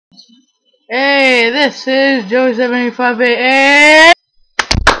Hey, this is Joey785 and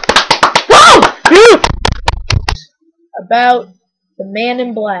whoa! About the Man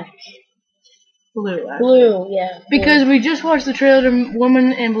in Black. Blue, yeah. Because we just watched the trailer to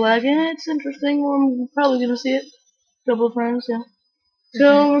Woman in Black and it's interesting. We're probably gonna see it. A couple of friends, yeah.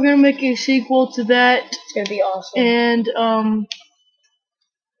 So we're gonna make a sequel to that. It's gonna be awesome. And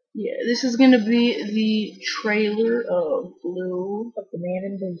yeah, this is gonna be the trailer of Blue. Of the Man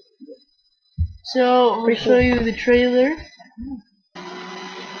in Blue. So we'll show you the trailer.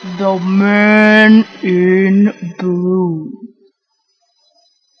 The Man in Blue.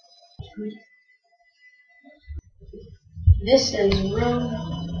 This is room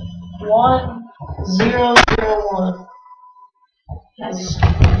 1001. As you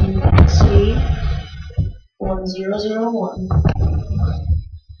can see, 1001.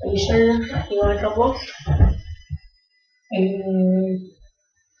 Are you sure you want to come look?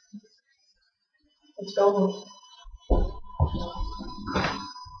 Let's go look.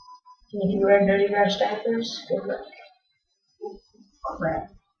 And if you wear dirty grass diapers, good luck. Crap.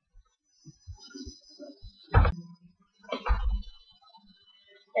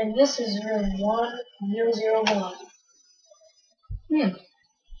 And this is room 1001. I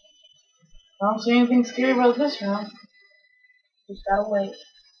don't see anything scary about this room. Just gotta wait.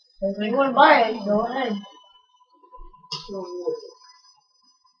 If you want to buy it, go ahead.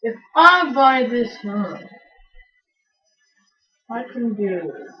 If I buy this room, I can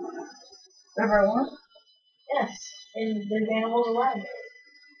do whatever I want. Yes, and there's animals alive.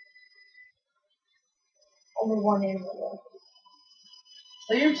 Only one animal though.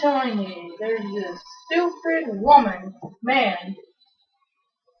 So you're telling me there's this stupid woman, man,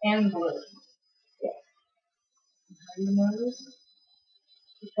 in blue. Yeah. How do you know this?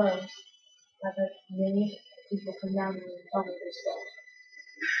 Because I've had many people come down to me and tell me this stuff.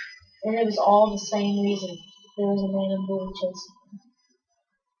 And it was all the same reason. There was a man in blue chasing me.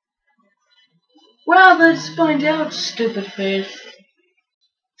 Well, let's find out, stupid face.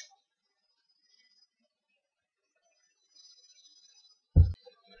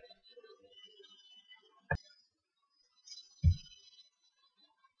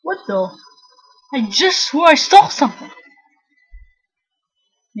 What the? I just swore I stole something.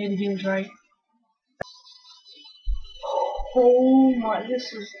 Maybe he was right. Oh my!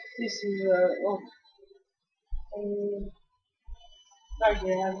 This is right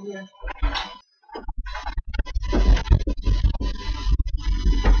here.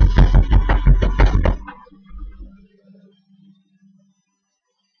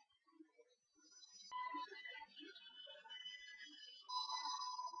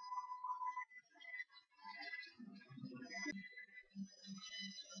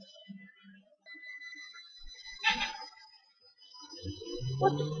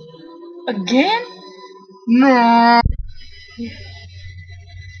 What? Again? No.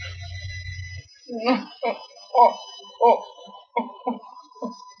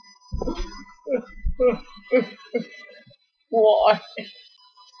 Why?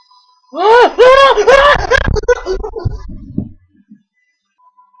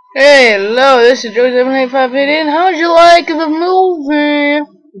 Hey, hello, this is Joey785 and how'd you like the movie?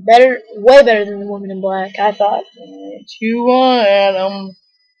 Better, way better than the Woman in Black, I thought. You are, Adam.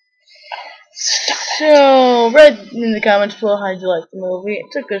 So, write in the comments below how'd you like the movie. It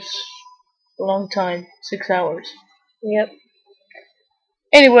took us a long time, 6 hours. Yep.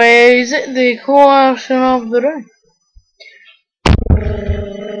 Anyways, the question of the day.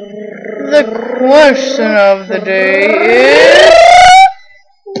 The question of the day is,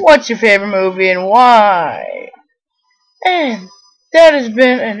 what's your favorite movie and why? And that has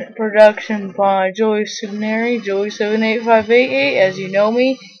been a production by Joey Signeri, Joey78588, as you know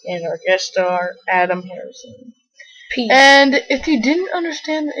me, and our guest star, Adam Harrison. Peace. And if you didn't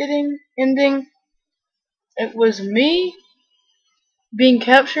understand the ending, it was me being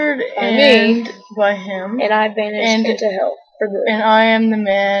captured by him, and I vanished into hell for good. And I am the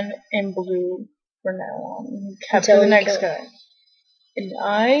man in blue from now on. Capture the next guy. And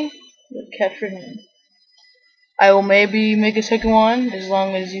I will capture him. I will maybe make a second one, as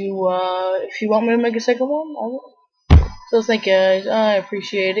long as you, if you want me to make a second one, I will. So thank you guys, I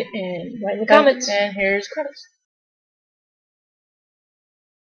appreciate it, and write in the comments. And here's credits.